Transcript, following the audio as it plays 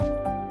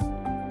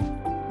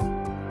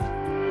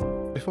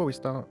Before we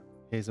start,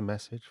 here's a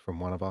message from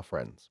one of our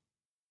friends.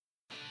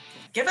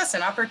 Give us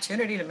an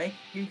opportunity to make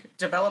you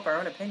develop our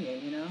own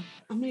opinion, you know?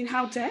 I mean,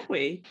 how dare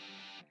we?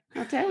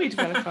 How dare we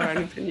develop our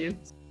own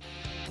opinions?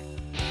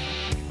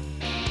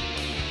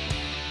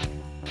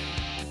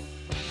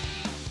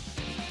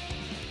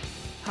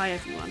 Hi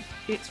everyone,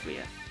 it's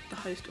Ria, the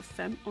host of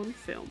Femme on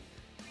Film,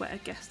 where our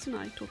guests and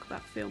I talk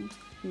about films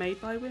made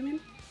by women,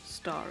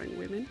 starring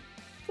women,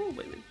 for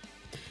women.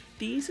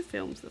 These are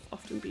films that have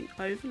often been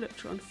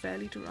overlooked or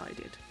unfairly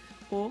derided,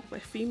 or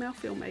where female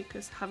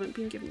filmmakers haven't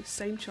been given the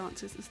same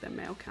chances as their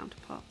male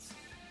counterparts.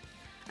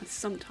 And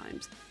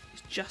sometimes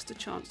it's just a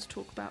chance to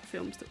talk about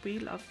films that we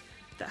love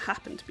that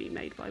happen to be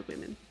made by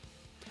women.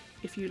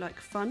 If you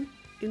like fun,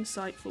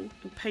 insightful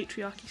and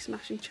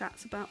patriarchy-smashing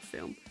chats about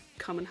film,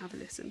 come and have a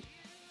listen.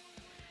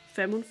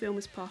 Femme on Film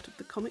is part of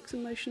the Comics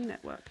and Motion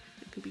Network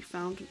and can be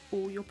found on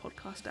all your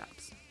podcast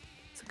apps.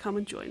 So come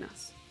and join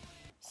us.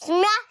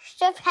 Smash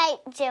the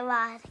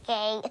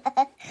patriarchy.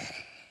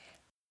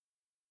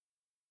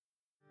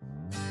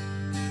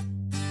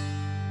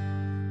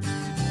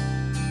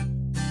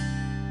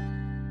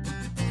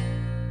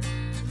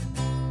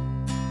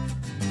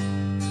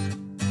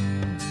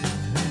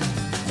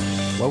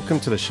 Welcome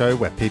to the show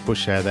where people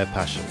share their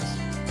passions.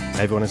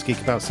 Everyone is geek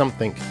about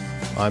something.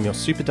 I'm your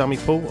super dummy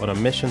Paul on a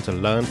mission to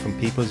learn from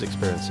people's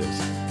experiences.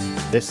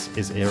 This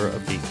is Era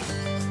of Geek.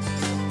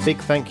 Big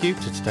thank you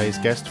to today's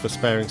guest for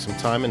sparing some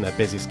time in their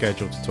busy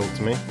schedule to talk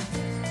to me.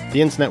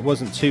 The internet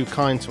wasn't too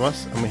kind to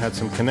us and we had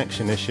some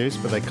connection issues,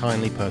 but they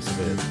kindly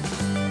persevered.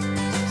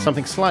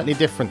 Something slightly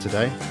different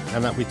today,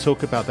 and that we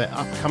talk about their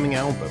upcoming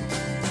album.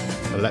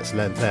 But let's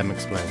let them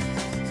explain.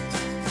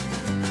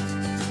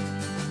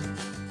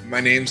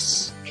 My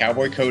name's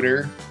Cowboy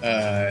Coder.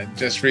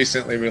 Just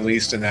recently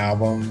released an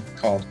album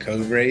called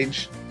Code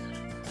Rage,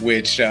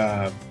 which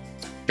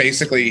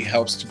basically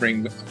helps to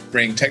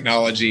bring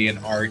technology and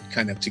art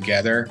kind of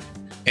together.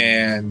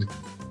 And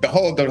the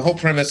whole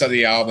premise of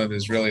the album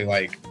is really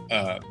like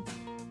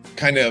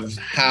kind of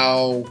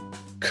how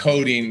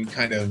coding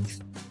kind of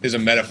is a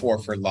metaphor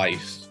for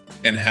life,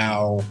 and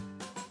how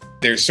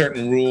there's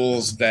certain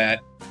rules that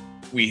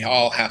we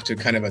all have to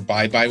kind of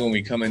abide by when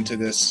we come into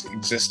this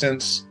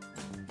existence.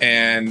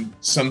 And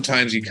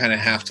sometimes you kind of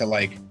have to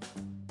like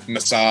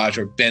massage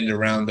or bend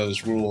around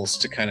those rules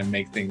to kind of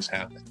make things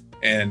happen.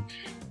 And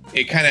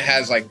it kind of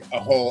has like a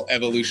whole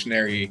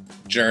evolutionary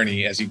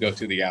journey as you go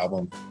through the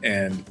album.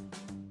 And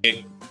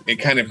it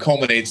kind of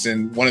culminates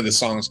in one of the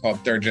songs called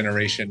Third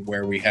Generation,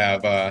 where we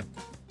have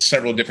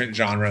several different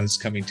genres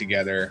coming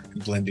together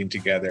and blending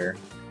together.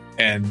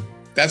 And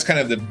that's kind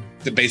of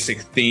the basic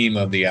theme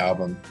of the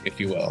album, if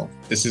you will.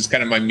 This is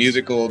kind of my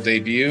musical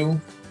debut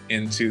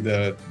into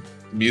the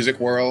music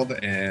world,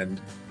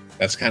 and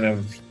that's kind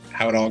of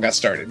how it all got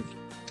started.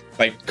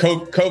 Like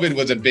COVID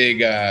was a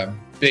big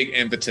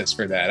impetus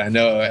for that. I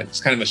know it's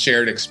kind of a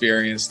shared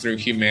experience through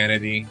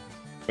humanity,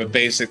 but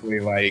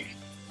basically like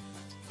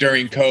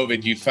during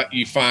COVID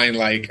you find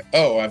like,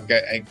 oh, I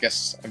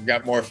guess I've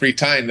got more free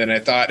time than I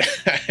thought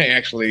I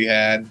actually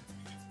had,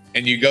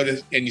 and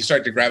you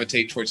start to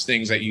gravitate towards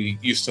things that you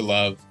used to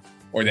love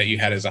or that you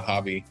had as a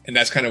hobby. And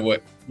that's kind of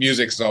what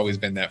music's always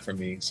been that for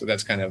me. So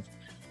that's kind of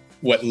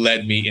what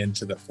led me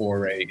into the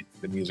foray into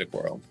the music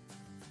world.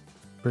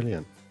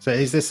 Brilliant. So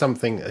is this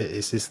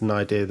an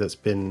idea that's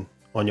been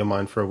on your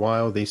mind for a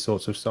while, these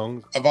sorts of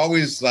songs? I've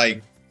always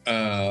loved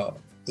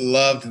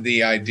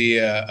the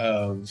idea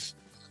of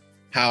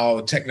how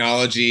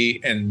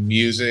technology and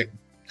music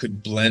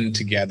could blend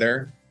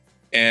together.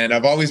 And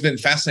I've always been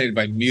fascinated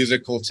by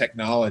musical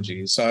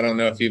technology. So I don't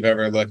know if you've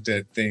ever looked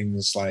at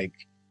things like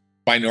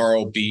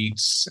binaural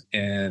beats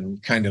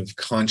and kind of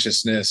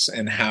consciousness,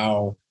 and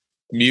how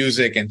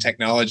music and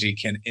technology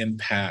can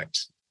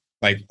impact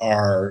like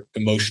our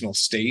emotional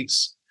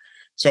states.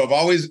 So I've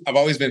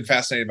always been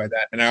fascinated by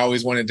that. And I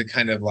always wanted to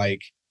kind of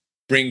like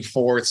bring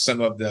forth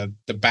some of the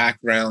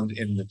background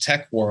in the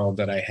tech world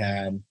that I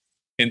had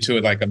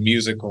into like a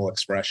musical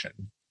expression.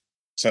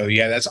 So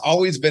yeah, that's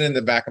always been in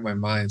the back of my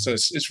mind. So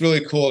it's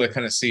really cool to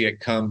kind of see it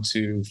come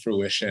to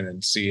fruition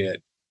and see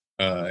it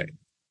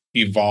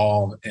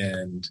evolve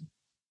and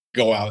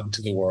go out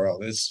into the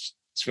world. It's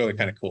really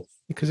kind of cool.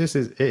 Because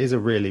it is a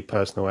really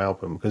personal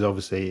album, because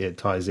obviously it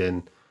ties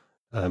in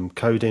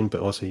coding, but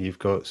also you've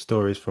got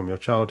stories from your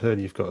childhood,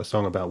 you've got a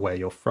song about where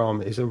you're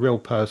from. It's a real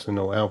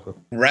personal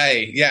album.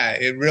 Right. Yeah,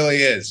 it really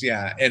is.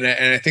 Yeah. And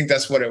I think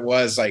that's what it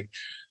was. Like,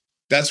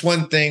 that's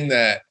one thing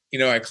that, you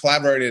know, I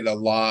collaborated a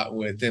lot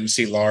with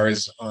MC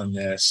Lars on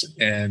this.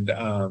 And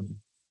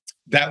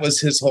that was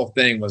his whole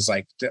thing, was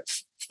like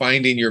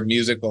finding your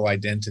musical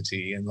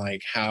identity and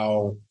like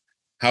how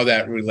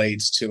that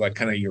relates to like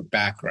kind of your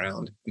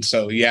background. And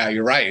so, yeah,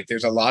 you're right.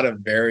 There's a lot of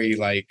very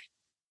like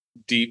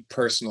deep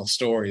personal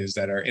stories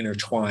that are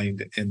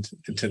intertwined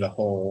into the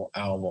whole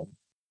album.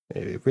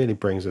 It really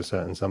brings a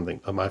certain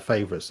something. My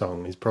favorite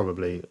song is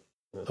probably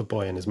A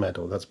Boy and His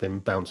Medal. That's been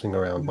bouncing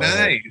around my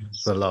head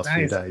for the last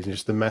few days. And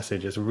just the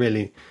message, it's a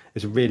really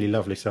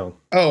lovely song.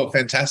 Oh,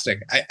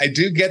 fantastic. I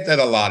do get that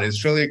a lot.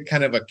 It's really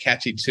kind of a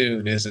catchy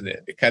tune, isn't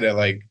it? It kind of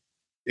like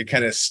it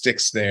kind of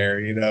sticks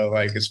there,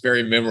 like it's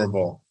very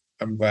memorable.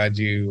 I'm glad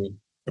you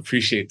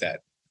appreciate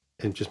that.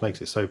 It just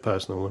makes it so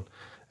personal, and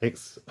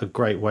it's a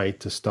great way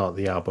to start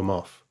the album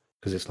off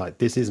because it's like,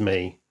 this is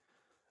me,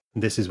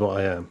 this is what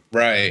I am.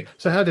 Right.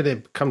 So how did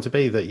it come to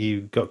be that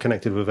you got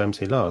connected with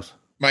MC Lars?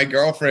 My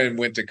girlfriend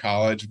went to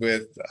college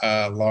with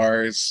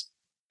Lars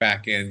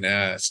back in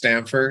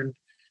Stanford,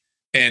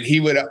 and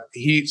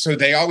so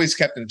they always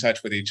kept in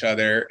touch with each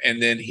other.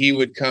 And then he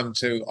would come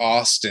to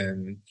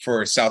Austin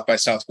for South by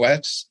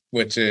Southwest,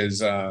 which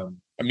is a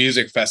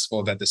music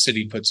festival that the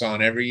city puts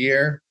on every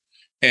year.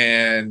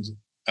 And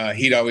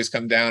he'd always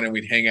come down and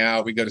we'd hang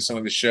out. We'd go to some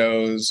of the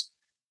shows.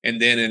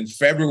 And then in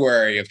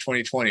February of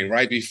 2020,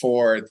 right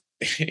before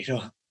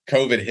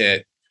COVID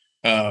hit,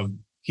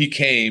 he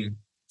came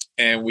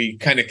and we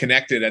kind of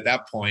connected at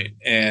that point.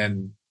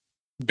 And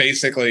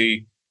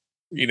basically,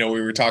 we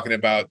were talking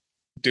about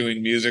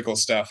doing musical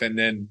stuff. And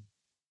then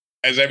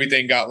as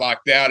everything got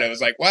locked down, it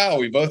was like, wow,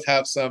 we both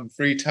have some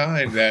free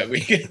time that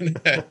we can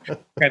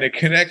kind of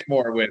connect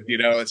more with,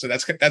 And so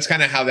that's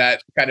kind of how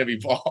that kind of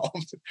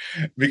evolved,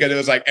 because it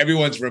was like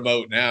everyone's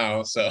remote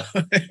now. So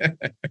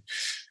it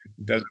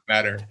doesn't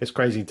matter. It's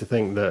crazy to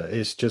think that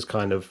it's just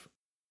kind of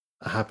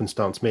a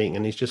happenstance meeting.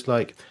 And he's just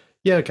like,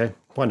 yeah, okay,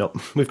 why not?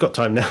 We've got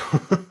time now.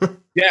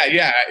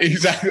 Yeah,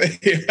 exactly.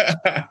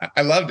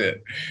 I loved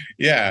it.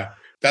 Yeah.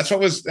 That's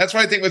what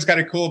I think was kind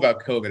of cool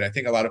about COVID. I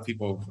think a lot of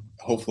people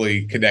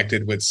hopefully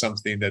connected with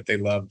something that they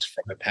loved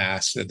from the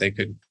past that they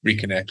could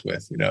reconnect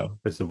with,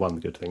 It's the one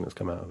good thing that's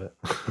come out of it.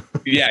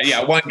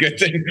 Yeah, one good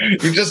thing.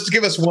 You just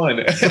give us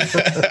one.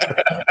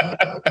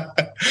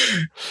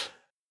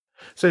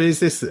 So do you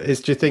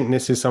think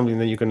this is something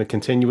that you're going to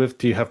continue with?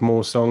 Do you have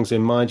more songs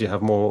in mind? Do you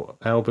have more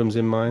albums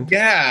in mind?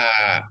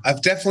 Yeah,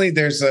 I've definitely,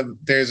 there's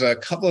a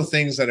couple of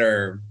things that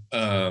are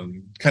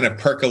kind of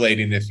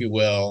percolating, if you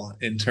will,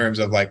 in terms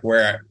of like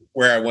where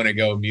I want to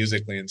go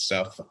musically and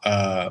stuff.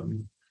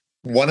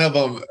 One of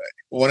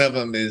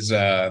them is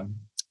kind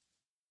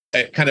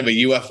of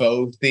a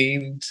UFO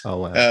themed. Oh,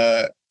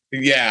 wow.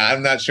 Yeah,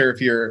 I'm not sure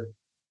if you're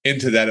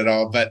into that at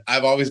all, but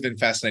I've always been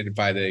fascinated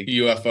by the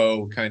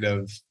UFO kind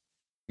of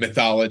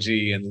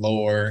mythology and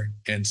lore.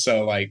 And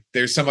so like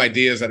there's some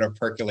ideas that are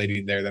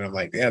percolating there that I'm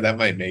like, yeah, that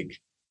might make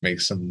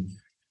some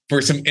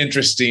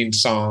interesting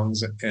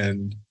songs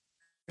and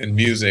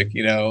music,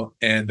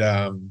 and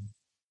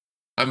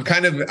I'm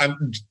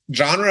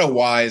genre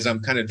wise, I'm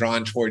kind of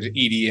drawn towards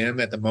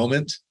EDM at the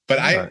moment, but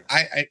right.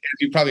 I as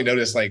you probably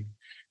noticed, like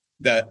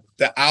the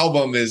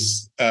album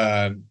is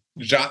not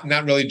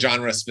really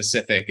genre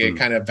specific. It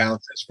kind of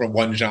bounces from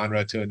one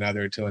genre to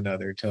another to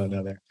another to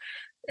another.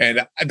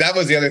 And that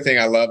was the other thing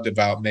I loved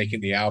about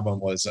making the album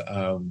was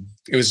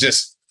it was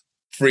just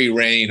free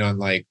reign on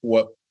like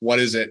what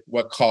is it,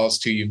 what calls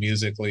to you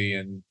musically,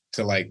 and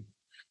to like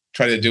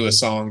try to do a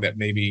song that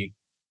maybe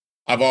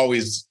I've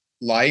always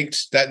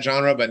liked that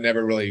genre, but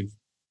never really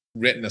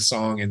written a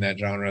song in that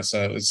genre.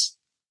 So it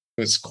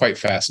was quite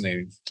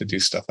fascinating to do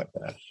stuff like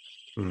that.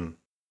 Mm.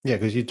 Yeah,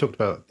 because you talked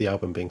about the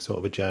album being sort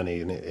of a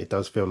journey, and it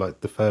does feel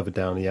like the further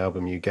down the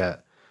album you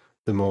get,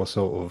 the more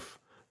sort of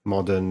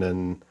modern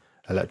and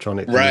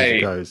electronic the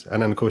music goes.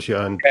 And then of course you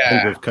earned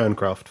with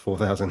Kerncraft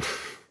 4000.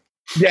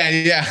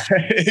 Yeah,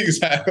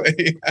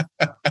 exactly.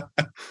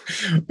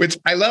 Which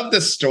I love the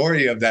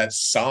story of that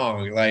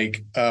song.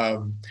 Like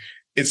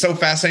it's so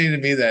fascinating to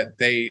me that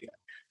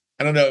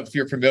I don't know if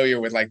you're familiar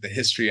with like the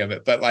history of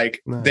it, but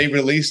like they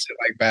released it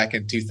like back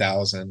in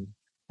 2000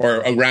 or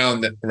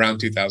around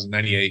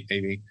 2098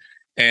 maybe.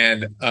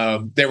 And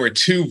there were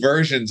two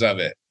versions of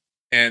it.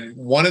 And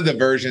one of the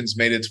versions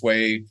made its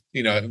way,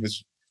 it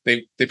was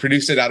they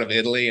produced it out of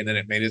Italy, and then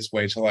it made its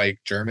way to like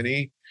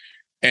Germany,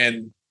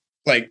 and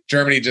like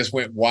Germany just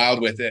went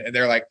wild with it, and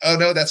they're like, oh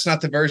no, that's not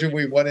the version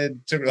we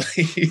wanted to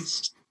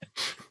release.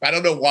 I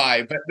don't know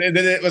why, but then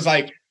it was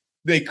like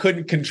they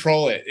couldn't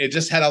control it. It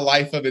just had a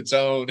life of its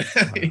own.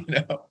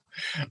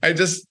 I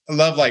just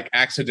love like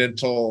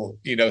accidental,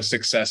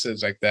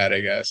 successes like that,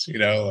 I guess,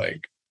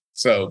 like,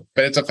 so,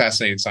 but it's a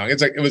fascinating song.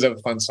 It was a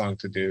fun song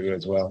to do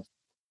as well.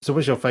 So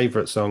what's your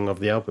favorite song of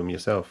the album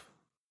yourself?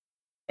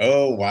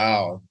 Oh,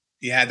 wow.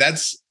 Yeah,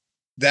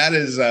 that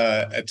is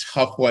a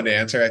tough one to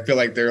answer. I feel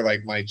like they're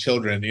like my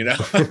children,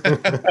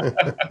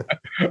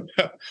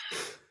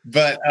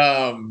 But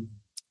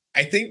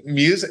I think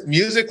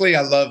musically,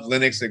 I love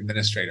Linux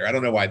Administrator. I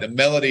don't know why. The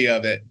melody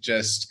of it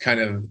just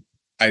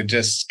I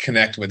just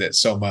connect with it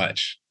so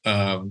much.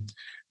 And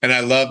I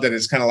love that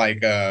it's kind of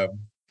like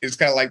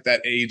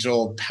that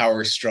age-old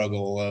power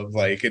struggle of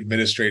like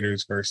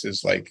administrators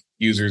versus like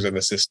users of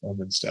a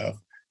system and stuff,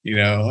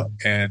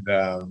 and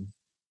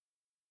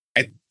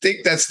I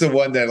think that's the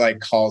one that like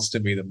calls to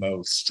me the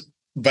most.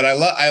 But I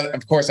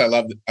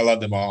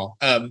love them all.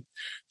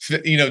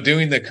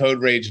 Doing the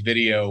Code Rage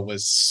video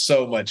was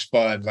so much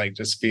fun. Like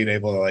just being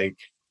able to like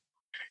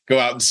go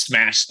out and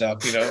smash stuff,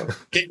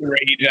 get your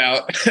rage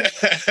out.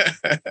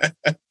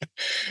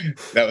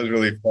 That was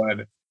really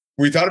fun.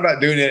 we thought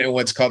about doing it in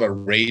what's called a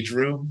rage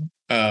room.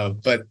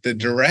 But the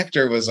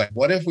director was like,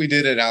 what if we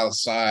did it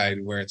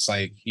outside where it's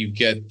like you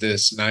get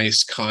this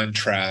nice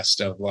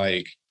contrast of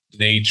like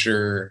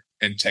nature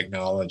and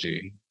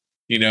technology,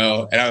 you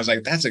know? And I was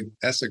like, that's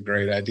a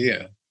great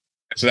idea.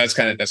 So that's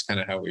kind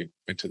of how we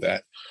went to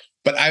that.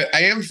 But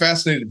I am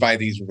fascinated by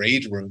these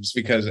rage rooms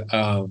because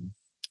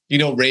you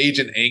know, rage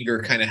and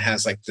anger kind of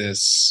has like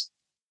this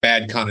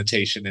bad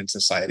connotation in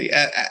society,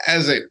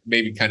 as it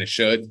maybe kind of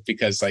should,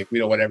 because like we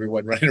don't want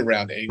everyone running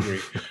around angry.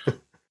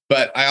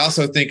 But I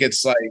also think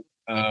it's like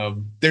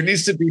there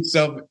needs to be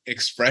some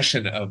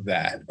expression of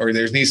that, or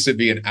there needs to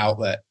be an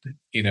outlet,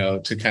 you know,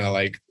 to kind of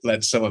like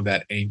let some of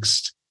that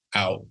angst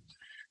out.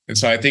 And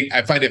so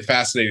I find it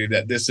fascinating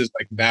that this is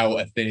like now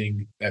a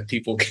thing that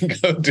people can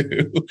go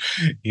do,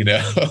 you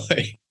know,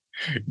 like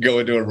go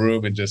into a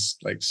room and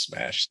just like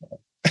smash stuff.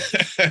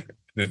 And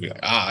then be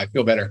like, I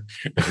feel better.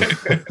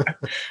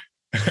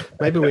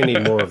 Maybe we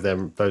need more of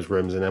those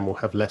rooms, and then we'll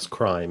have less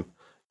crime.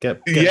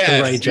 Get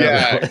the rage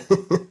out.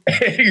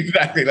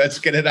 Exactly. Let's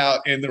get it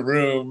out in the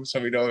room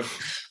so we don't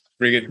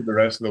bring it to the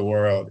rest of the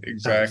world.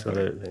 Exactly.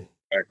 Absolutely.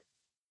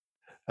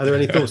 Are there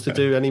any thoughts to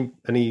do any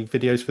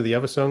videos for the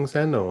other songs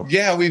then? Or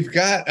yeah, we've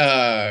got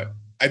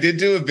I did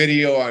do a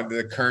video on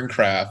the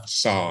Kerncraft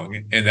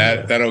song, and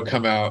that'll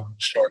come out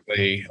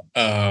shortly.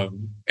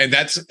 And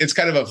it's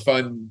kind of a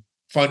fun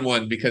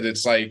one because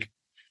it's like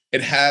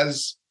it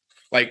has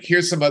like,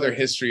 here's some other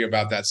history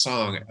about that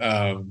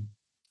song.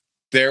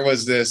 There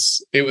was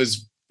this, it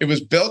was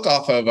built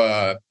off of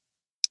a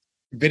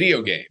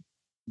video game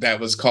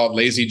that was called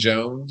Lazy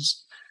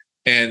Jones.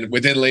 And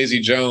within Lazy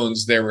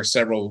Jones, there were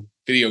several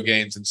video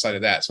games inside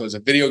of that. So it was a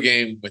video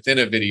game within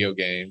a video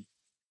game.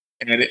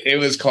 And it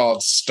was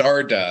called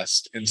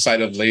Stardust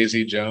inside of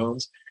Lazy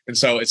Jones. And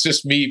so it's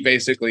just me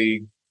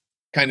basically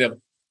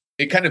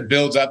it kind of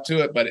builds up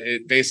to it, but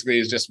it basically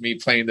is just me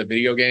playing the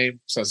video game.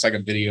 So it's like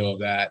a video of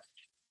that.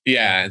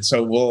 Yeah. And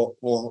so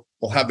we'll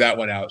have that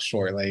one out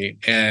shortly.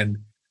 And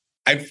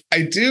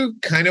I do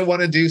kind of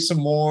want to do some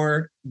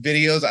more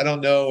videos. I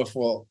don't know if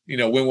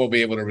when we'll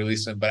be able to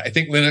release them, but I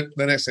think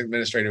Linux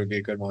Administrator would be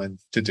a good one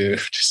to do,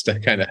 just to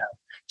kind of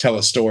tell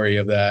a story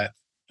of that.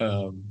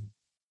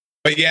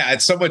 But yeah,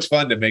 it's so much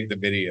fun to make the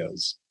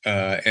videos.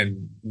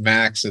 And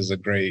Max is a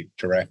great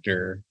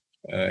director.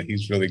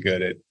 He's really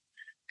good at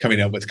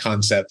coming up with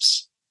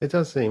concepts. It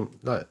does seem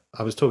like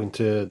I was talking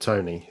to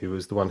Tony, who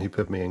was the one who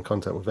put me in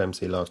contact with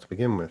MC Last to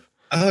begin with.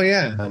 Oh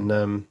yeah.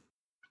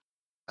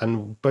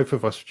 And both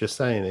of us were just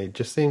saying, it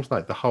just seems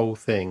like the whole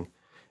thing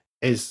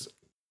is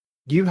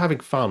you having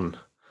fun.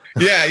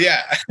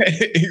 Yeah,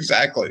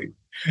 exactly.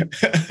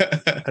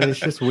 And it's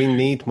just, we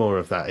need more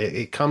of that.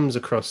 It comes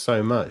across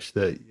so much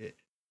that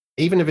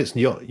even if it's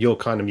your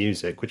kind of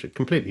music, which I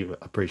completely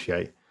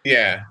appreciate,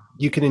 yeah,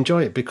 you can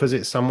enjoy it because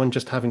it's someone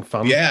just having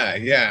fun.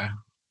 Yeah.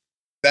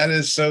 That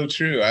is so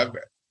true.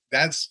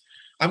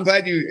 I'm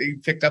glad you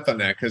picked up on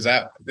that, because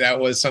that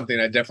was something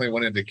I definitely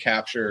wanted to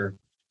capture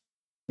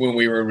when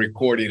we were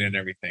recording and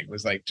everything. It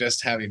was like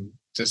just having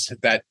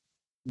that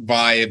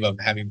vibe of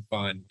having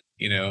fun,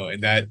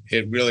 and that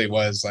it really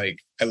was like,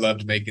 I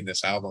loved making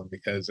this album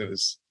because it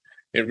was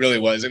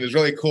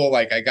really cool.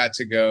 Like I got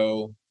to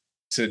go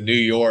to New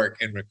York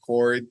and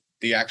record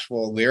the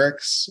actual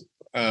lyrics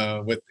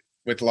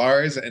with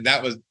Lars, and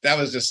that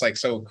was just like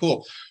so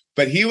cool.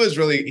 But he was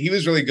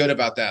really good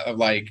about that, of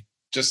like,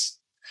 just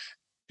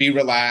be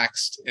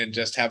relaxed and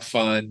just have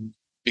fun,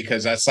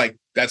 because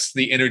that's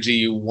the energy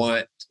you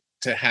want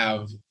to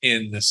have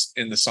in the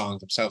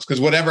songs themselves.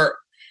 Because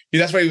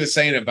that's what he was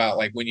saying about,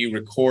 like, when you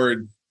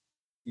record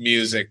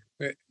music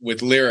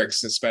with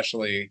lyrics,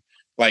 especially,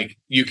 like,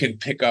 you can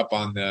pick up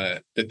on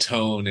the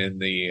tone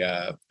and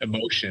the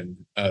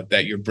emotion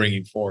that you're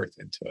bringing forth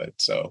into it.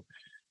 So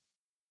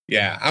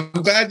yeah, I'm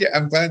glad.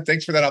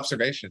 Thanks for that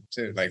observation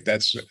too. Like,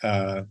 that's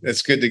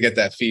good to get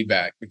that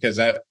feedback, because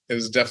that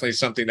is definitely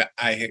something that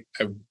I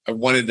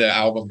wanted the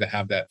album to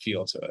have that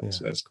feel to it. Yeah.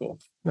 So that's cool.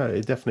 No,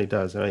 it definitely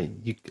does. I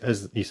mean,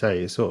 as you say,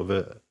 it's sort of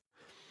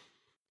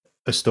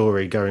a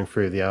story going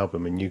through the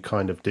album, and you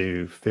kind of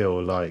do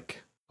feel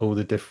like all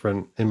the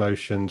different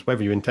emotions,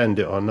 whether you intend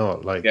it or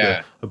not. Like,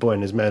 A Boy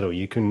and His Medal,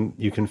 you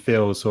can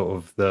feel sort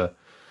of the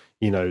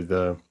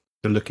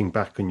looking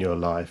back on your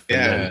life. And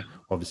then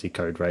obviously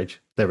Code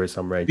Rage. There is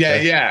some rage.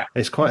 Yeah.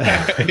 It's quite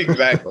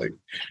exactly.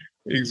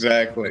 That's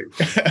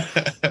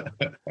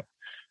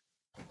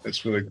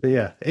really cool. But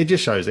yeah, it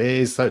just shows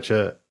it's such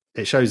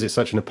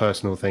an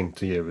personal thing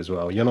to you as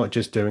well. You're not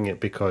just doing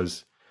it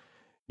because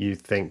you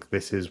think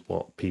this is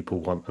what people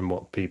want and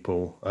what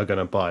people are going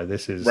to buy.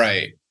 This is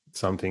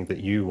something that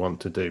you want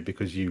to do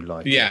because you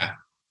like it.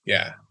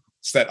 Yeah.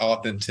 It's that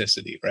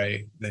authenticity,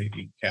 right, that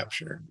you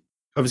capture.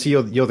 Obviously,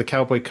 you're the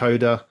Cowboy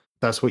coder.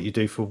 That's what you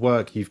do for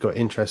work. You've got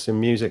interest in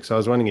music. So I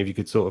was wondering if you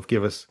could sort of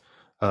give us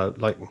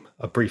like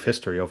a brief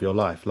history of your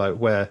life, like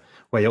where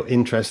your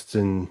interests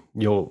in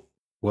your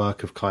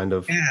work have kind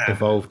of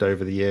evolved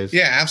over the years.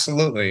 Yeah,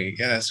 absolutely.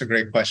 Yeah, that's a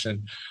great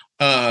question.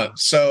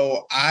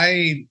 So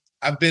I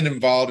I've been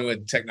involved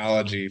with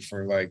technology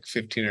for like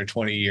 15 or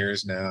 20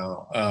 years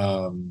now.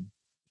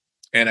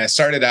 And I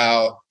started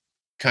out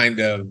kind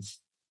of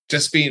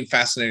just being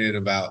fascinated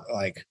about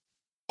like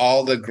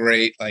all the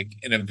great like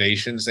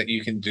innovations that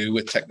you can do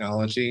with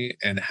technology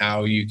and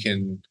how you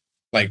can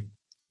like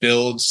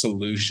build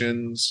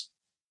solutions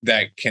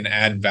that can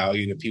add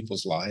value to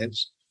people's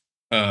lives.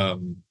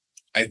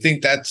 I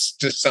think that's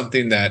just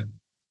something that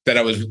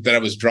I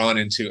was drawn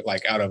into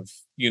like out of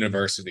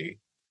university.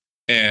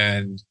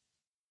 And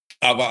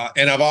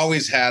I've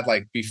always had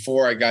like,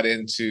 before I got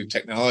into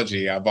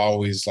technology, I've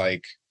always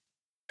like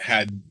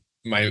had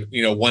my,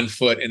 one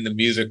foot in the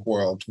music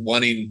world,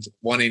 wanting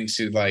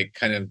to like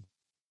kind of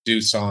do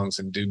songs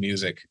and do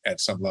music at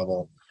some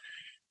level.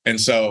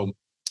 And so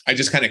I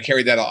just kind of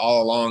carried that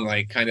all along,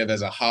 like kind of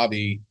as a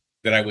hobby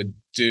that I would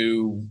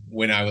do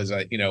when I was,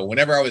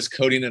 whenever I was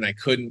coding and I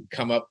couldn't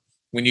come up,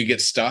 when you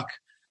get stuck,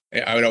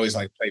 I would always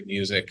like play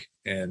music,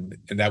 and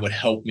that would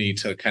help me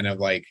to kind of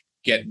like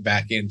get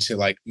back into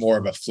like more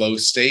of a flow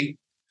state.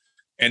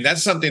 And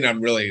that's something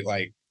I'm really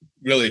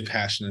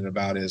passionate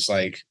about, is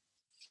like,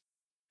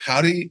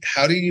 how do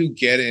you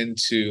get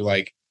into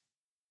like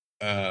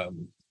a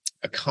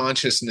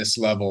consciousness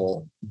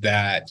level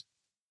that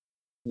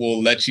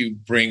will let you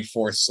bring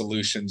forth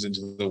solutions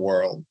into the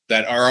world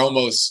that are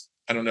almost,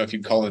 I don't know if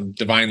you'd call them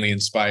divinely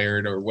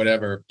inspired or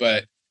whatever,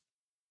 but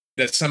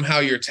that somehow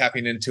you're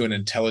tapping into an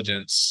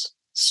intelligence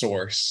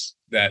source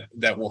that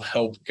will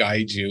help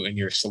guide you in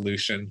your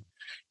solution.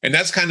 And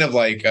that's kind of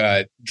like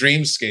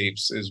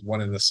Dreamscapes is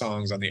one of the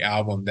songs on the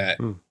album that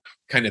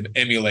kind of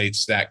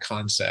emulates that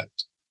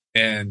concept.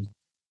 And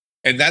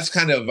that's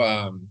kind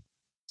of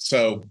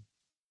so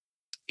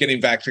getting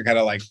back to kind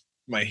of like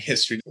my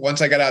history.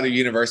 Once I got out of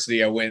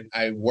university, I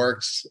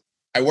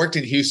worked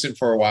in Houston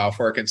for a while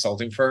for a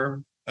consulting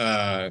firm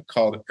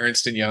called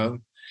Ernst &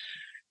 Young.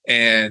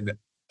 And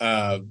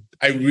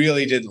I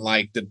really didn't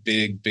like the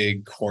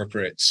big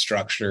corporate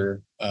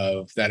structure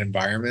of that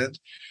environment.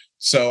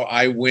 So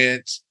I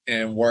went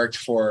and worked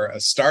for a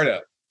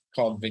startup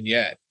called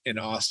Vignette in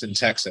Austin,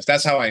 Texas.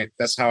 That's how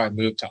I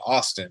moved to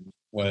Austin,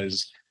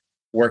 was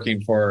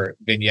working for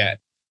Vignette.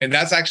 And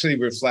that's actually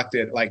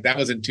reflected, like that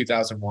was in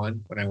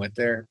 2001 when I went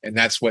there. And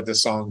that's what the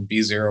song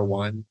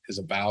B01 is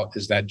about,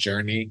 is that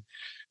journey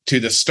to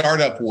the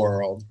startup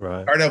world,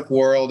 startup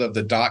world of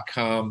the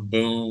 .com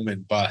boom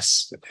and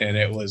bust. And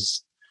it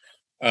was,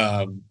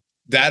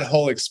 that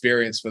whole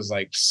experience was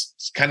like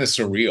kind of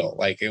surreal.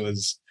 Like it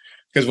was,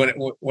 because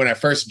when I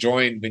first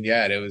joined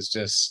Vignette, it was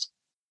just,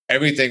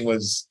 everything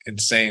was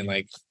insane.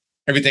 Like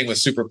everything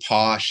was super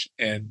posh,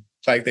 and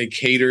like they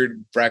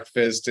catered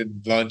breakfast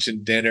and lunch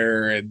and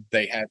dinner, and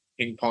they had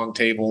ping pong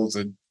tables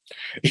and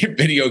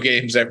video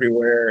games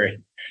everywhere.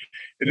 And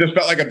it just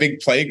felt like a big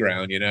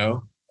playground,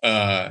 and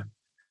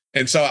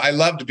so I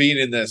loved being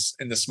in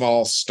the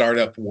small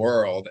startup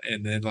world.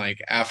 And then like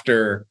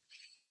after,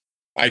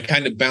 I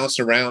kind of bounced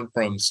around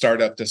from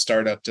startup to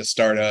startup to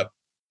startup,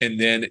 and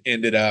then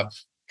ended up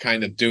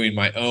kind of doing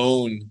my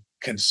own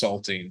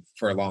consulting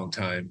for a long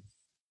time,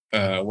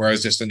 where I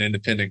was just an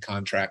independent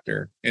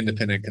contractor,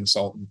 independent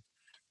consultant,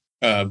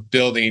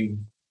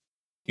 building,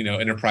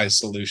 enterprise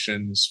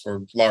solutions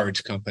for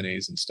large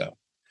companies and stuff.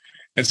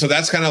 And so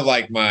that's kind of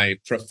like my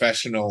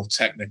professional,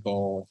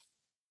 technical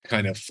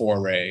kind of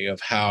foray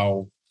of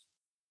how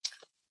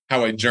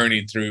I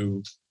journeyed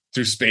through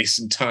space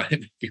and time,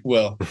 if you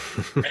will.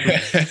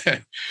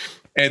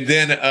 and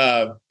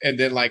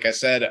then, like I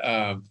said,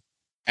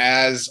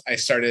 as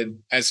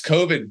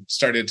COVID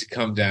started to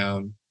come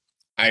down,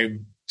 I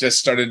just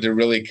started to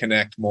really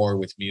connect more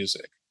with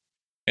music.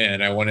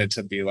 And I wanted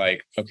to be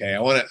like, okay, I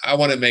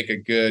want to make a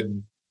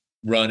good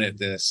run at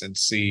this and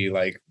see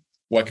like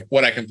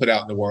what I can put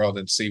out in the world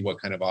and see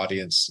what kind of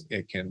audience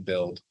it can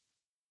build.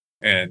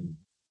 And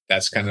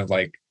that's kind of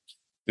like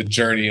the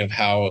journey of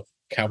how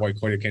Cowboy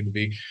Coder came to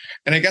be.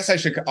 And I guess I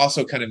should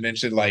also kind of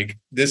mention, like,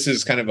 this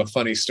is kind of a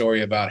funny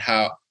story about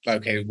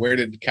where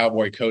did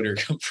Cowboy Coder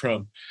come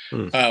from?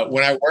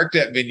 When I worked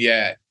at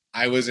Vignette,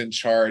 I was in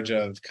charge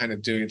of kind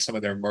of doing some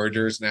of their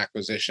mergers and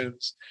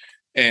acquisitions,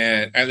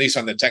 and at least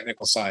on the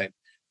technical side.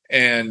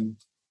 And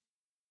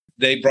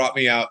they brought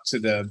me out to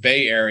the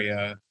Bay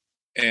Area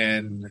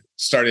and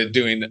started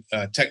doing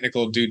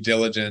technical due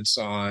diligence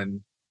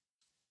on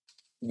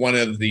one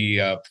of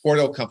the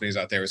portal companies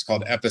out there. It was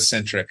called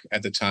Epicentric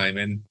at the time,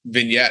 and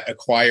Vignette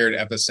acquired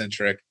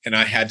Epicentric, and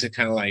I had to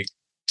kind of like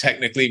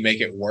technically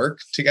make it work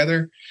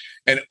together.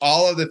 And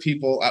all of the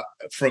people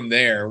from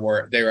there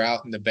they were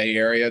out in the Bay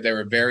Area. They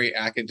were very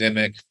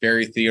academic,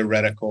 very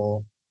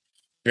theoretical,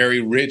 very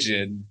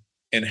rigid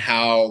in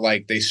how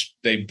like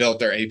they built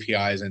their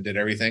APIs and did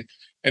everything.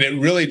 And it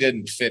really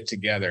didn't fit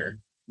together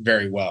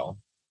very well.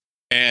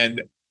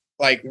 And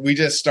like we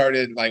just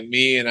started, like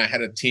me and I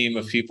had a team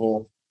of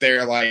people.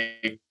 They're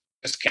like,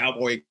 just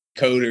Cowboy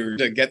Coder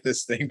to get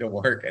this thing to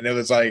work. And it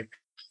was like,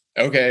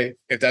 okay,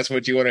 if that's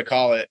what you want to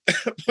call it,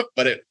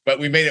 but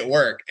we made it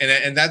work.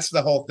 And that's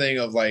the whole thing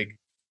of like,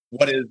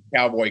 what is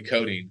cowboy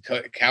coding?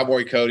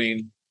 Cowboy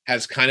coding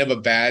has kind of a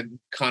bad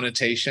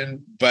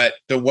connotation, but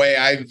the way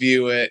I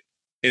view it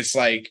it's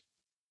like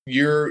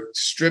you're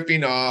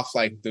stripping off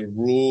like the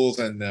rules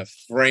and the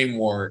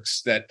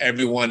frameworks that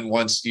everyone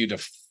wants you to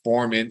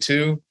form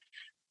into.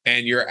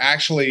 And you're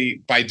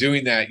actually, by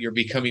doing that, you're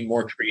becoming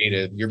more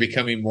creative, you're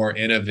becoming more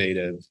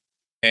innovative.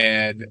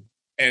 And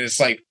it's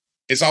like,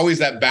 it's always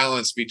that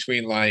balance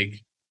between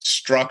like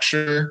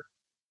structure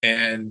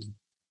and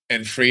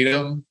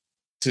freedom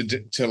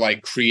to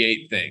like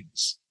create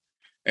things.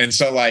 And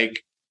so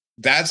like,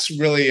 that's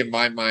really in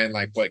my mind,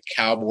 like what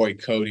cowboy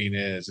coding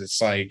is.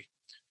 It's like,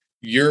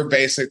 you're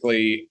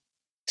basically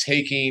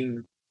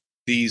taking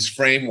these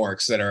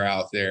frameworks that are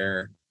out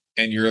there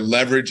and you're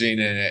leveraging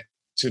it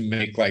to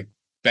make like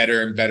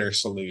better and better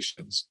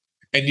solutions.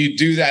 And you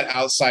do that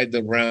outside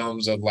the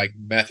realms of like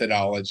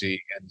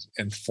methodology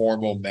and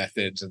formal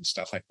methods and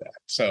stuff like that.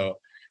 So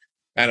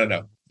I don't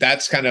know.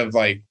 That's kind of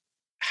like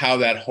how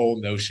that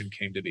whole notion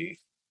came to be.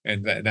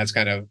 And that's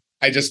kind of,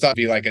 I just thought it'd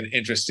be like an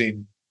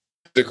interesting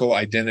physical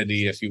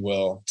identity, if you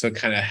will, to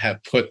kind of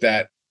have put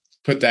that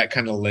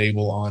kind of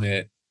label on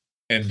it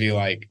and be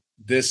like,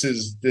 this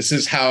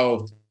is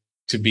how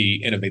to be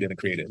innovative and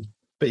creative.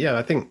 But yeah,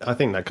 I think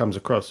that comes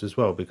across as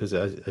well, because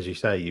as you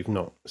say, you've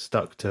not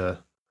stuck to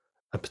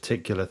a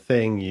particular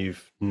thing.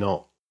 You've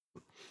not.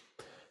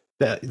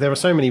 There are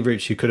so many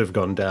routes you could have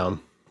gone down,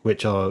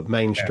 which are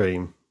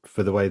mainstream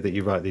for the way that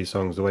you write these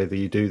songs, the way that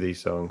you do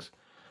these songs.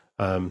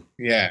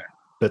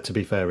 But to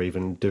be fair,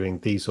 even doing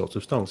these sorts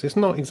of songs, it's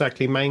not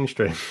exactly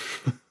mainstream.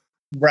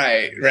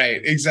 Right,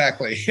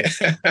 exactly.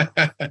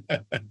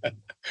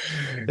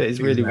 It's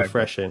really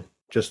refreshing.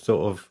 Just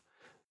sort of,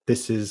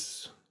 this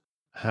is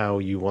how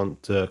you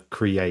want to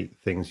create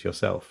things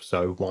yourself.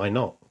 So why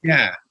not?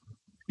 Yeah.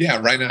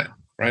 Why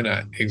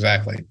not?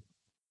 Exactly.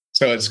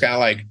 So it's kind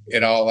of like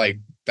it all, like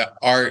the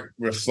art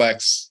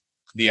reflects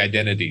the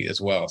identity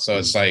as well. So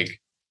it's like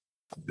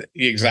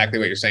exactly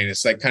what you're saying.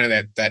 It's like kind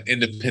of that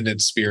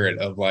independent spirit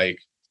of like,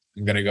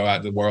 I'm going to go out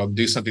in the world and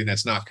do something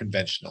that's not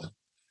conventional.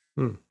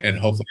 And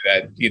hopefully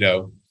that,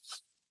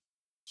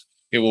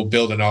 it will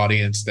build an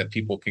audience that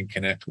people can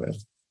connect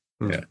with.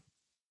 Yeah.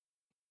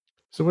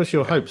 So what's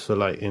your hopes for,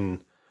 like, I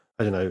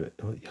don't know,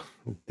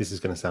 this is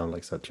going to sound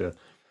like such a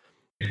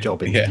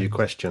job interview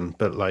question,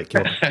 but like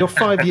your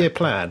 5-year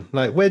plan,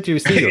 like where do you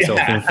see yourself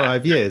in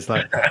 5 years?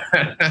 Like,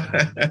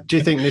 do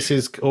you think this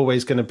is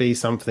always going to be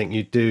something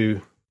you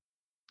do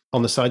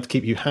on the side to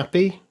keep you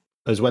happy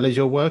as well as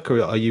your work, or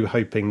are you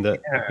hoping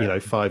that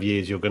 5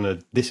 years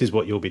this is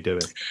what you'll be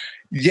doing?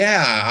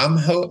 I'm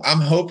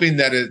hoping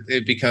that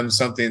it becomes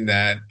something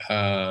that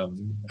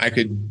I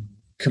could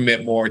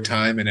commit more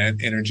time and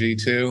energy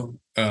to.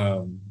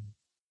 And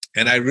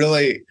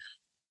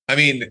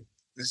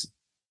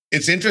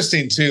it's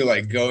interesting too,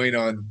 like going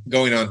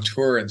on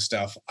tour and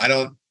stuff.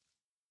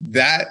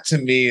 That to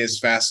me is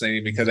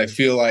fascinating because I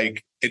feel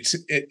like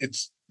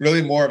it's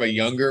really more of a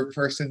younger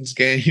person's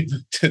game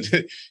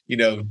to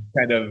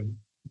kind of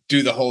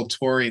do the whole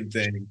touring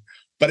thing.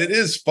 But it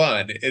is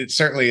fun. It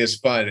certainly is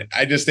fun.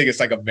 I just think it's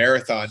like a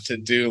marathon to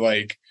do,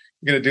 like,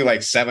 you're going to do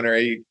like 7 or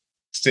 8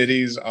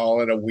 cities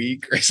all in a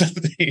week or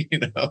something,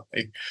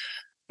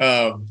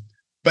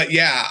 but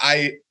yeah,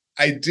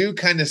 I do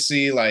kind of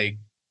see like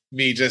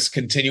me just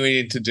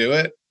continuing to do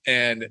it.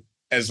 And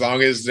as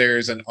long as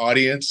there's an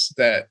audience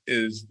that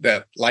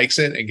likes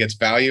it and gets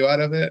value out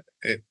of it,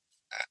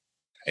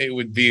 it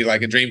would be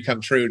like a dream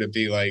come true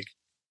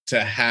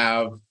to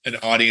have an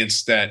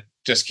audience that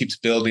just keeps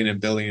building and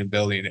building and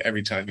building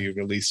every time you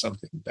release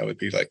something. That would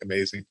be like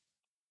amazing.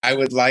 I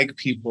would like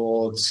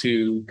people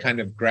to kind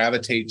of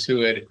gravitate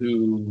to it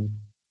who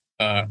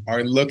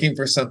are looking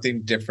for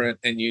something different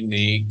and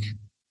unique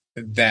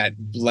that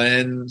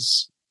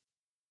blends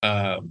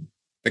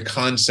the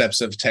concepts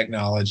of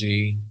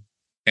technology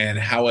and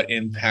how it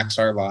impacts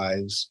our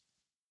lives.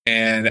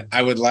 And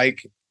I would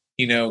like,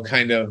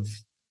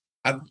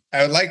 I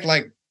would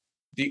like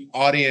the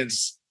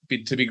audience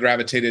to be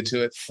gravitated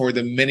to it for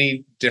the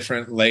many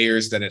different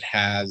layers that it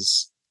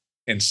has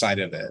inside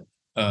of it.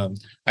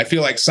 I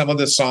feel like some of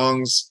the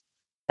songs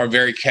are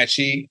very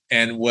catchy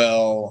and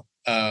will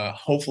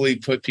hopefully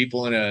put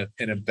people in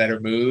a better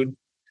mood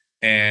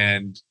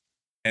and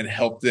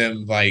help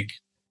them like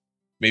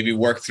maybe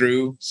work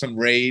through some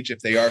rage if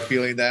they are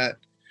feeling that.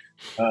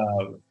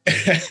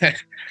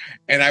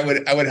 And I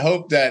would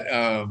hope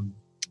that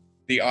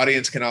the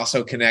audience can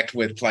also connect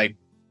with like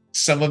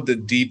some of the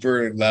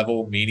deeper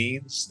level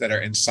meanings that are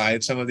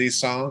inside some of these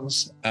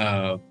songs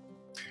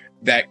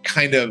that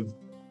kind of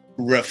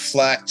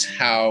reflect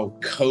how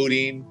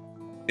coding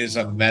is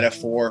a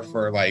metaphor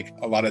for like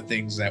a lot of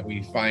things that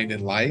we find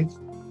in life.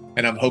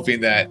 And I'm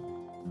hoping that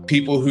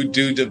people who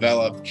do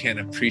develop can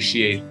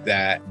appreciate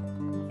that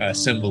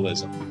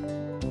symbolism.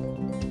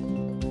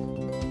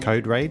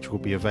 Code Rage will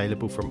be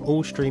available from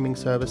all streaming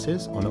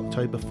services on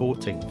October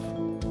 14th.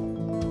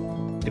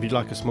 If you'd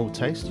like a small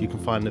taste, you can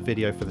find the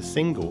video for the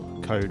single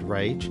Code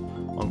Rage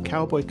on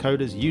Cowboy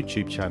Coder's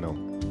YouTube channel,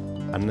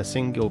 and the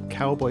single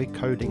Cowboy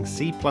Coding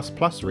C++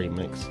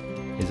 remix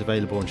is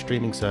available on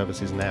streaming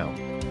services now.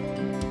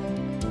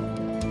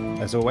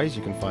 As always,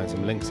 you can find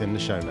some links in the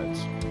show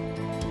notes.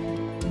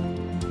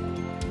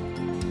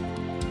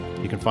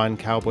 You can find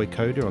Cowboy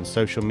Coder on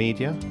social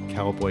media,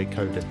 Cowboy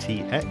Coder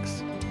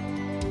TX.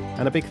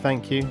 And a big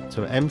thank you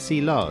to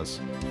MC Lars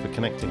for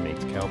connecting me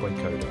to Cowboy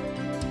Coder.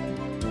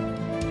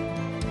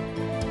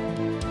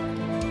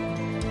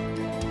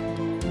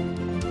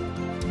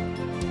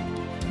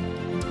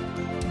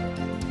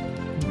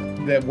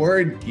 The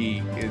word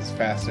geek is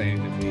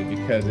fascinating to me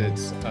because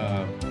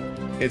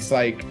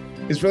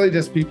it's really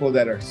just people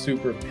that are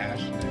super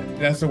passionate. And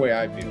that's the way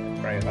I feel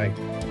it, right? Like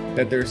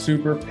that they're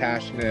super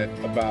passionate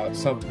about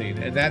something,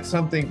 and that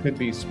something could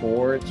be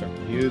sports or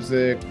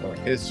music or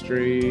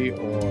history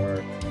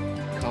or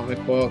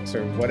comic books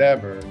or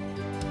whatever.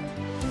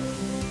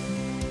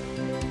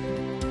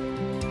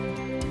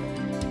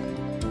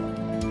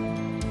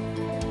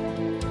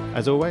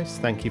 As always,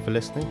 thank you for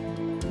listening.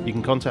 You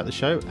can contact the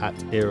show at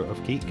Era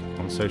of Geek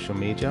on social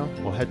media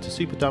or head to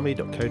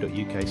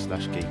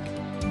superdummy.co.uk/geek.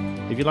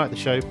 If you like the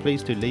show,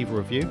 please do leave a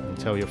review and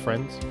tell your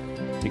friends.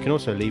 You can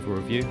also leave a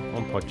review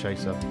on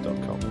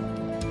podchaser.com.